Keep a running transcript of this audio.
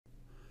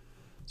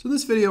So in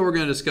this video, we're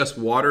going to discuss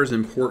water's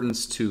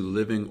importance to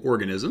living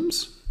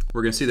organisms.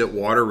 We're going to see that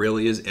water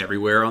really is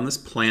everywhere on this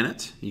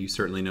planet. You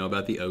certainly know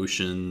about the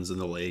oceans and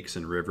the lakes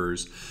and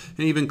rivers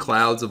and even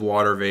clouds of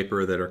water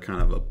vapor that are kind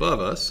of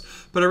above us.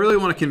 But I really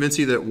want to convince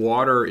you that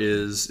water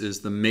is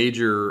the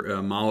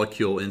major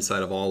molecule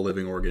inside of all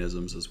living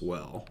organisms as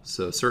well.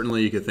 So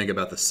certainly you could think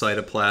about the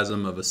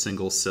cytoplasm of a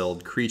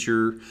single-celled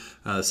creature.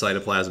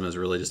 Cytoplasm is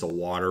really just a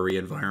watery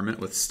environment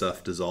with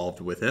stuff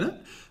dissolved within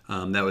it.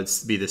 That would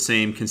be the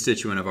same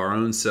constituent of our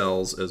own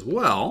cells as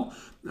well.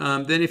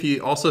 Then if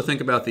you also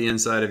think about the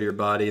inside of your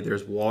body,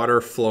 there's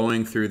water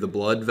flowing through the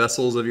blood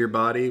vessels of your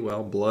body.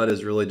 Well, blood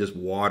is really just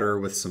water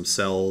with some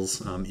cells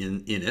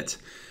in it.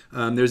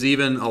 There's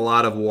even a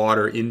lot of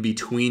water in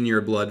between your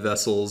blood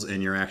vessels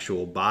and your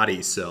actual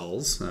body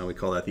cells. We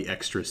call that the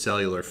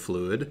extracellular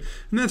fluid.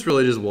 And that's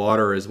really just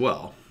water as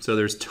well. So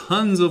there's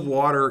tons of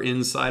water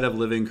inside of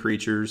living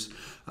creatures.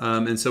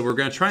 And so we're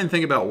going to try and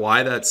think about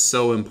why that's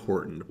so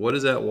important. What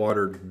is that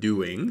water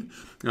doing?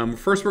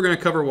 First, we're going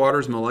to cover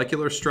water's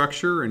molecular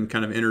structure and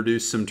kind of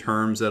introduce some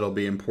terms that'll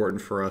be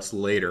important for us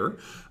later.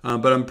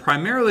 But I'm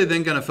primarily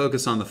then going to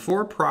focus on the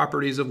 4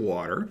 properties of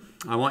water.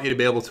 I want you to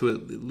be able to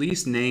at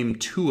least name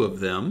 2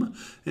 of them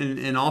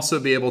and also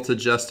be able to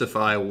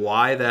justify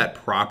why that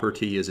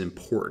property is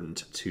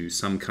important to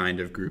some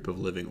kind of group of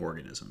living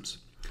organisms.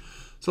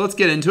 So let's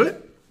get into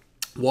it.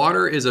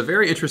 Water is a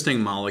very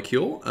interesting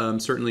molecule.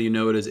 Certainly you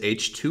know it as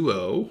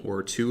H2O,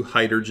 or 2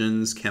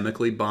 hydrogens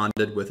chemically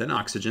bonded with an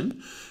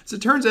oxygen. As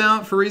it turns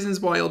out, for reasons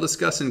why you'll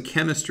discuss in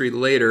chemistry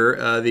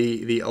later,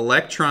 the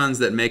electrons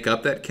that make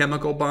up that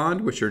chemical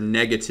bond, which are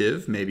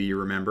negative, maybe you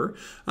remember,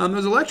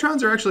 those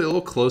electrons are actually a little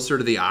closer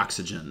to the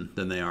oxygen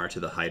than they are to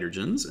the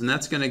hydrogens, and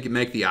that's going to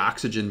make the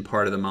oxygen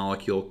part of the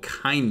molecule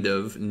kind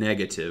of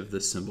negative.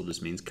 This symbol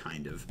just means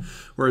kind of.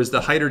 Whereas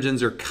the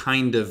hydrogens are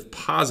kind of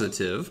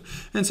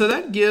positive, and so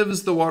that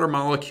gives the water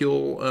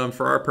molecule,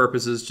 for our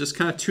purposes, just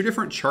kind of 2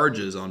 different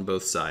charges on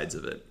both sides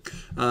of it.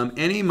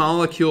 Any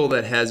molecule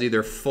that has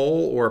either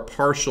full or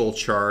partial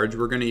charge,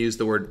 we're going to use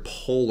the word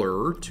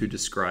polar to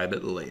describe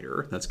it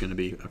later. That's going to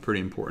be a pretty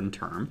important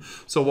term.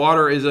 So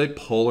water is a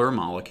polar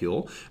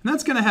molecule, and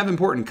that's going to have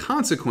important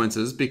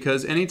consequences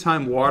because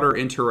anytime water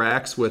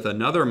interacts with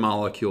another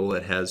molecule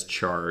that has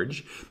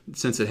charge,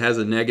 since it has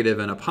a negative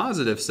and a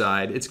positive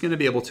side, it's going to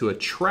be able to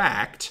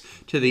attract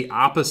to the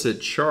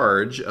opposite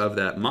charge of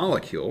that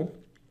molecule.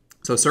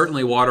 So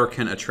certainly water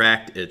can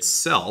attract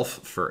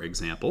itself, for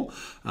example.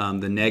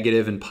 The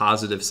negative and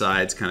positive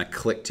sides kind of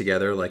click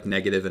together like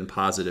negative and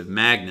positive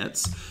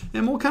magnets.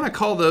 And we'll kind of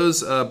call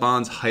those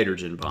bonds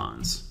hydrogen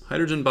bonds.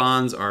 Hydrogen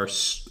bonds are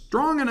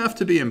strong enough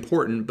to be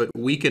important, but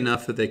weak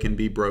enough that they can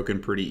be broken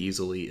pretty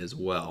easily as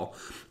well.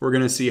 We're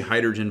going to see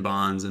hydrogen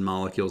bonds in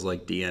molecules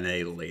like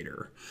DNA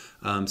later.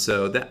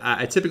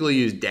 I typically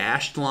use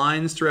dashed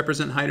lines to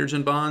represent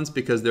hydrogen bonds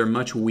because they're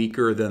much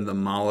weaker than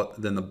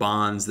the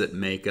bonds that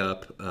make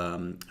up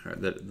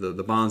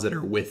the bonds that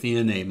are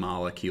within a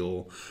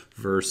molecule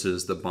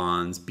versus the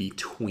bonds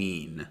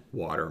between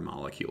water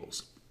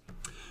molecules.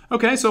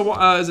 Okay, so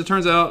as it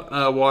turns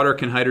out, water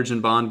can hydrogen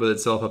bond with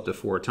itself up to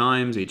 4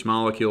 times each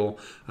molecule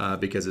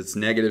because its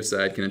negative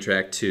side can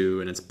attract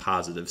 2 and its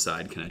positive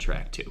side can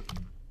attract 2.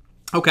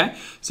 Okay,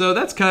 so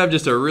that's kind of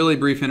just a really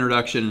brief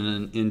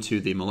introduction into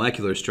the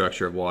molecular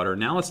structure of water.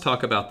 Now let's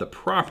talk about the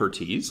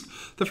properties.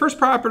 The first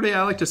property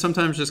I like to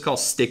sometimes just call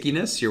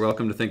stickiness. You're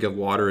welcome to think of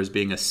water as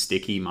being a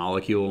sticky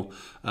molecule.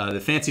 The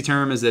fancy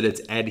term is that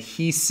it's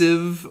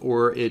adhesive,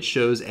 or it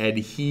shows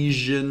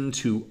adhesion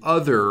to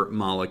other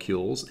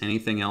molecules,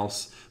 anything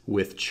else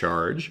with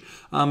charge.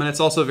 And it's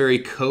also very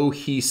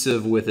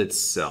cohesive with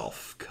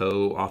itself.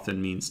 Co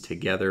often means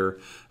together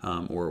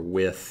or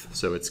with,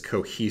 so it's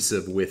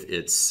cohesive with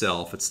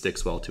itself. It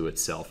sticks well to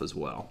itself as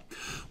well.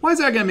 Why is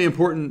that going to be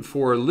important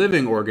for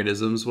living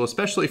organisms? Well,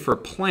 especially for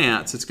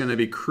plants, it's going to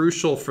be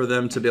crucial for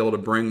them to be able to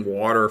bring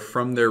water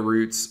from their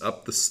roots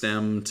up the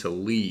stem to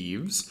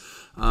leaves.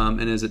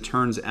 And as it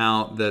turns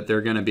out that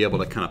they're going to be able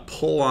to kind of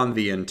pull on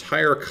the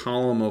entire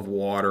column of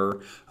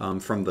water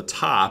from the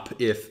top.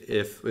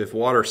 If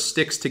water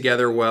sticks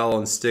together well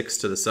and sticks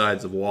to the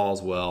sides of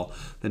walls well,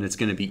 then it's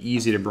going to be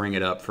easy to bring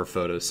it up for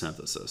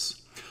photosynthesis.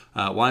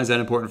 Why is that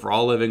important for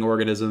all living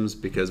organisms?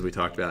 Because we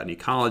talked about in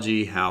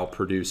ecology how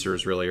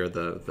producers really are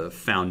the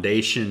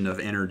foundation of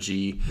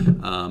energy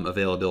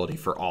availability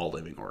for all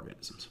living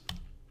organisms.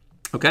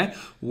 Okay,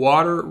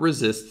 water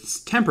resists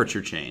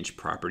temperature change,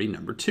 property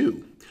number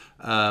 2.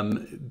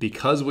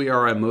 Because we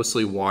are a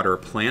mostly water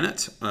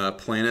planet,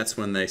 planets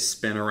when they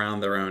spin around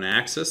their own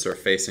axis are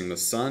facing the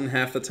sun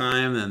half the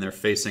time and they're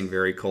facing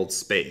very cold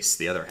space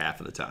the other half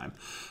of the time.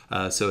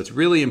 So it's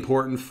really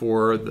important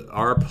for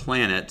our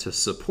planet to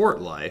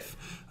support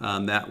life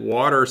that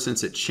water,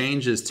 since it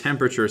changes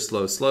temperature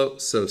so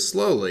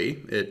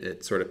slowly,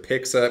 it sort of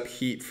picks up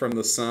heat from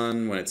the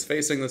sun when it's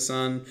facing the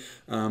sun,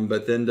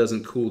 but then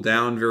doesn't cool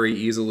down very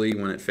easily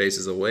when it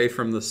faces away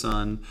from the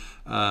sun.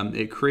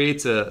 It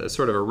creates a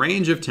sort of a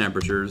range of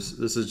temperatures.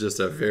 This is just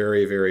a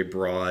very, very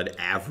broad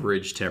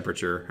average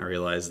temperature. I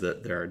realize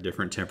that there are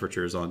different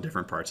temperatures on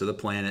different parts of the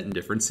planet and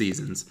different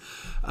seasons.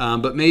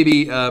 But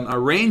maybe a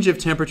range of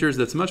temperatures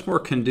that's much more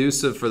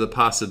conducive for the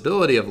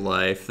possibility of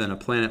life than a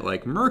planet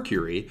like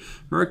Mercury.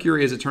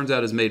 Mercury, as it turns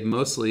out, is made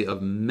mostly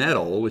of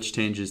metal, which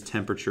changes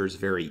temperatures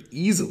very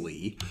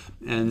easily.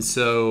 And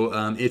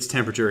so its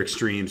temperature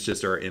extremes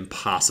just are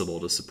impossible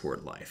to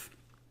support life.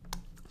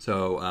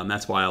 So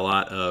that's why a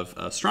lot of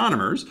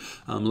astronomers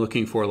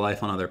looking for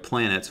life on other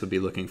planets would be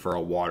looking for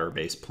a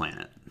water-based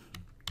planet.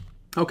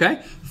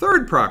 Okay,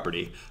 third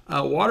property.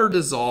 Water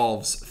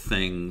dissolves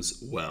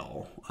things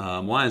well.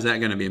 Why is that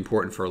going to be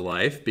important for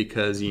life?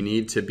 Because you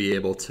need to be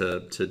able to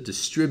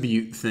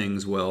distribute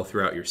things well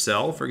throughout your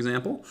cell, for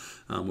example,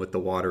 with the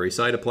watery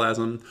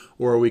cytoplasm.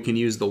 Or we can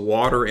use the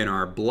water in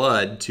our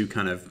blood to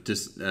kind of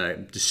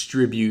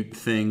distribute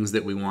things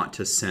that we want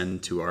to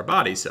send to our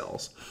body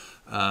cells.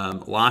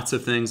 Lots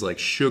of things like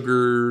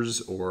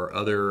sugars or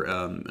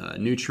other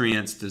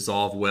nutrients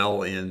dissolve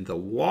well in the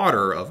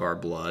water of our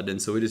blood, and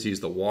so we just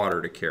use the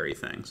water to carry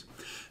things.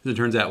 As it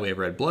turns out, we have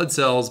red blood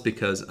cells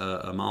because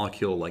a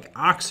molecule like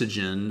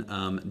oxygen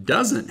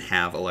doesn't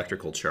have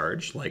electrical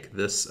charge, like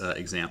this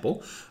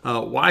example.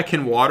 Why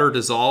can water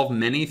dissolve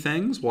many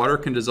things? Water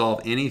can dissolve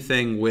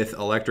anything with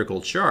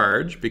electrical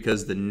charge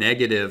because the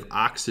negative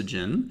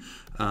oxygen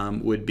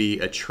would be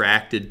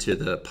attracted to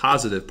the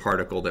positive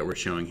particle that we're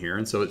showing here,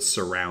 and so it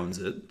surrounds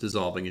it.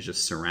 Dissolving is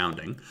just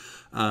surrounding.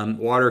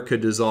 Water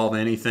could dissolve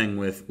anything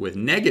with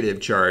negative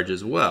charge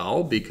as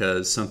well,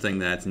 because something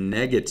that's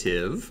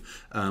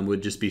negative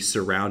would just be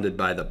surrounded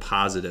by the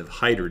positive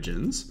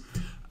hydrogens.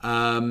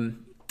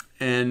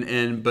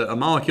 But a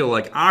molecule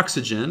like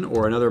oxygen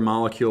or another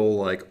molecule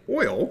like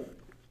oil,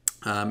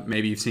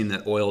 maybe you've seen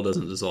that oil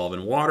doesn't dissolve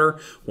in water.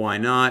 Why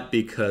not?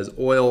 Because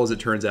oil, as it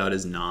turns out,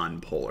 is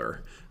nonpolar.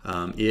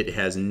 It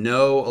has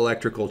no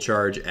electrical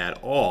charge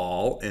at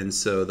all, and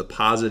so the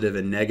positive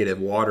and negative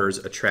waters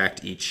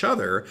attract each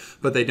other,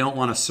 but they don't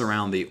want to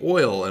surround the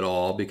oil at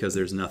all because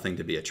there's nothing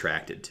to be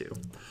attracted to.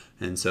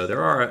 And so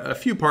there are a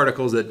few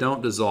particles that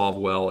don't dissolve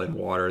well in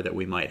water that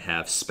we might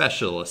have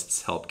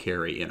specialists help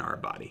carry in our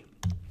body.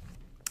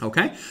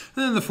 Okay, and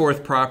then the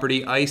fourth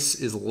property, ice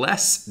is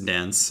less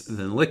dense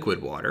than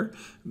liquid water.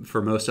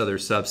 For most other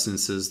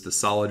substances, the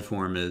solid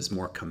form is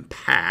more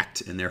compact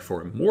and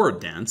therefore more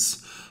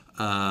dense.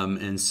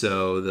 And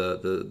so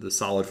the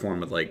solid form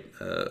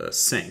would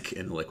sink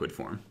in the liquid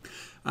form.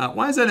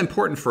 Why is that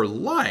important for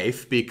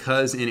life?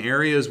 Because in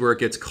areas where it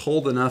gets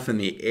cold enough in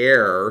the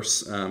air,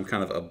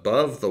 kind of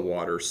above the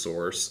water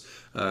source,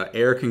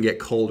 air can get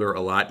colder a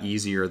lot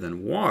easier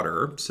than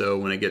water. So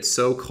when it gets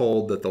so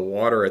cold that the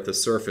water at the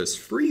surface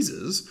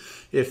freezes,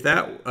 if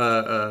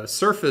that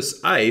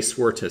surface ice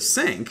were to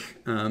sink,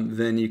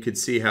 then you could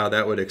see how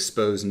that would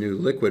expose new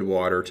liquid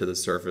water to the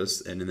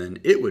surface, and then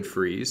it would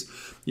freeze.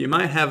 You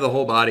might have the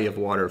whole body of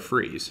water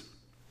freeze.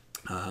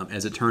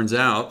 As it turns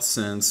out,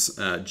 since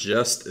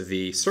just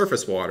the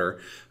surface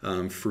water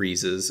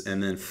freezes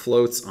and then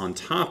floats on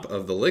top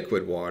of the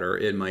liquid water,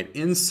 it might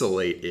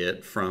insulate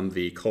it from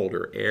the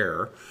colder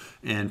air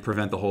and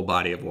prevent the whole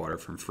body of water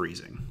from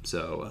freezing.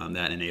 So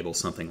that enables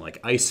something like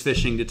ice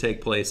fishing to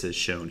take place, as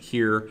shown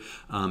here,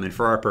 and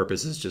for our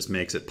purposes just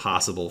makes it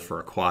possible for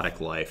aquatic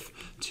life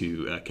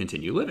to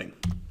continue living.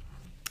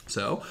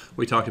 So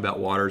we talked about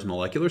water's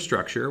molecular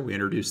structure. We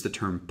introduced the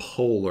term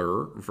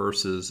polar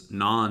versus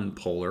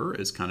non-polar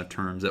as kind of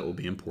terms that will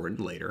be important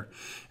later.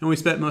 And we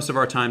spent most of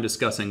our time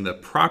discussing the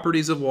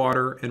properties of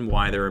water and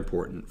why they're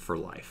important for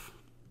life.